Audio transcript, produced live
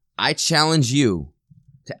I challenge you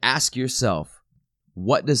to ask yourself,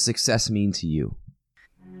 what does success mean to you?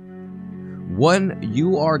 When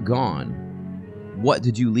you are gone, what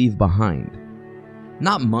did you leave behind?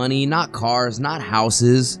 Not money, not cars, not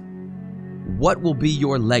houses. What will be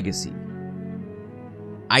your legacy?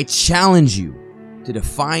 I challenge you to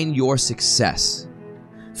define your success.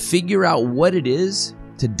 Figure out what it is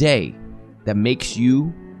today that makes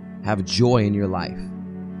you have joy in your life.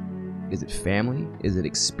 Is it family? Is it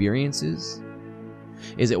experiences?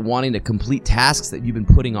 Is it wanting to complete tasks that you've been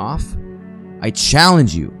putting off? I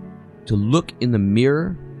challenge you to look in the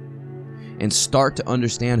mirror and start to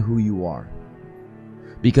understand who you are.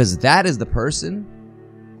 Because that is the person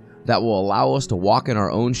that will allow us to walk in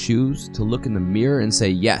our own shoes, to look in the mirror and say,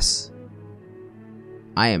 yes,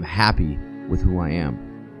 I am happy with who I am.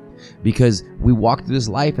 Because we walk through this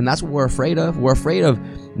life, and that's what we're afraid of. We're afraid of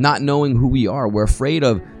not knowing who we are. We're afraid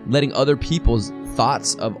of letting other people's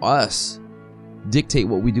thoughts of us dictate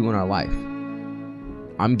what we do in our life.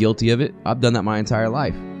 I'm guilty of it. I've done that my entire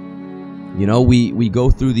life. You know, we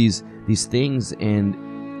go through these things and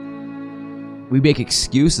we make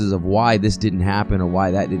excuses of why this didn't happen or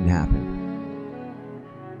why that didn't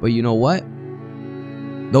happen. But you know what?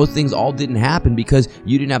 Those things all didn't happen because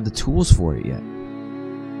you didn't have the tools for it yet.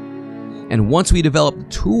 And once we develop the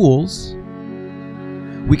tools,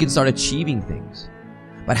 we can start achieving things.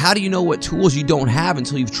 But how do you know what tools you don't have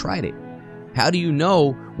until you've tried it? How do you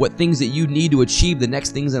know what things that you need to achieve the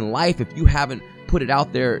next things in life if you haven't put it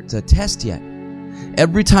out there to test yet?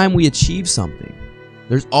 Every time we achieve something,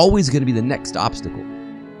 there's always going to be the next obstacle.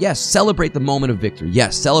 Yes, celebrate the moment of victory.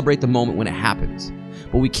 Yes, celebrate the moment when it happens.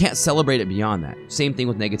 But we can't celebrate it beyond that. Same thing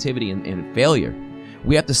with negativity and failure.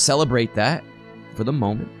 We have to celebrate that for the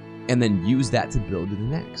moment and then use that to build to the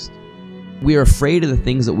next. We are afraid of the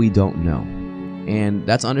things that we don't know. And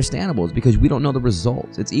that's understandable. It's because we don't know the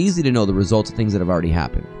results. It's easy to know the results of things that have already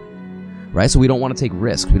happened. Right? So we don't want to take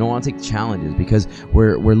risks. We don't want to take challenges because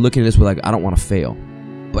we're looking at this, we're like, I don't want to fail.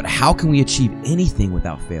 But how can we achieve anything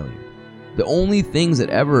without failure? The only things that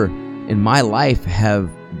ever in my life have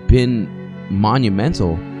been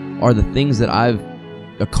monumental are the things that I've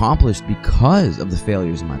accomplished because of the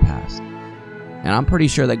failures in my past. And I'm pretty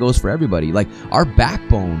sure that goes for everybody. Like, our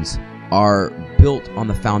backbones are built on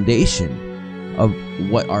the foundation of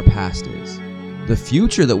what our past is. The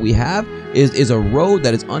future that we have is a road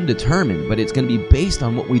that is undetermined, but it's going to be based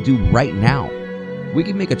on what we do right now. We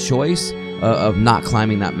can make a choice of not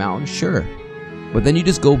climbing that mountain, sure. But then you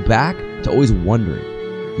just go back to always wondering.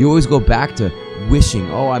 You always go back to wishing,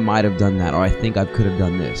 oh, I might have done that, or I think I could have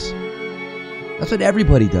done this. That's what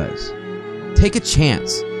everybody does. Take a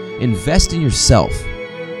chance. Invest in yourself.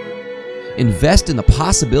 Invest in the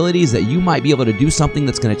possibilities that you might be able to do something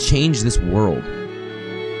that's going to change this world.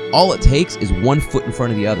 All it takes is one foot in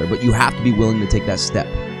front of the other, but you have to be willing to take that step.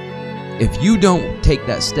 If you don't take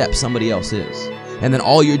that step, somebody else is. And then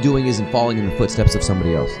all you're doing is falling in the footsteps of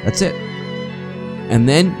somebody else. That's it. And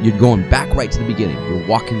then you're going back right to the beginning. You're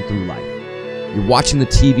walking through life. You're watching the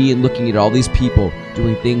TV and looking at all these people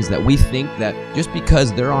doing things that we think that just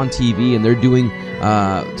because they're on TV and they're doing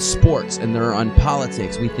sports and they're on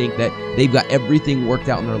politics, we think that they've got everything worked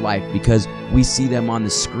out in their life because we see them on the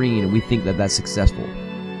screen and we think that that's successful.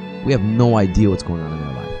 We have no idea what's going on in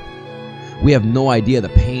their life. We have no idea the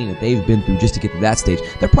pain that they've been through just to get to that stage.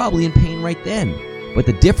 They're probably in pain right then. But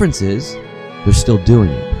the difference is they're still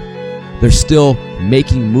doing it. They're still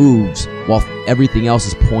making moves while everything else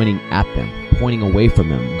is pointing at them, pointing away from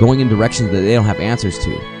them, going in directions that they don't have answers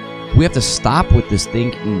to. We have to stop with this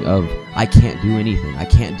thinking of, I can't do anything, I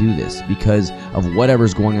can't do this because of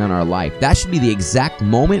whatever's going on in our life. That should be the exact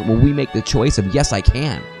moment when we make the choice of, yes, I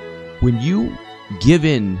can. When you give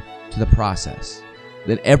in to the process,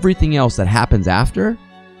 then everything else that happens after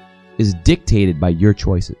is dictated by your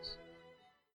choices.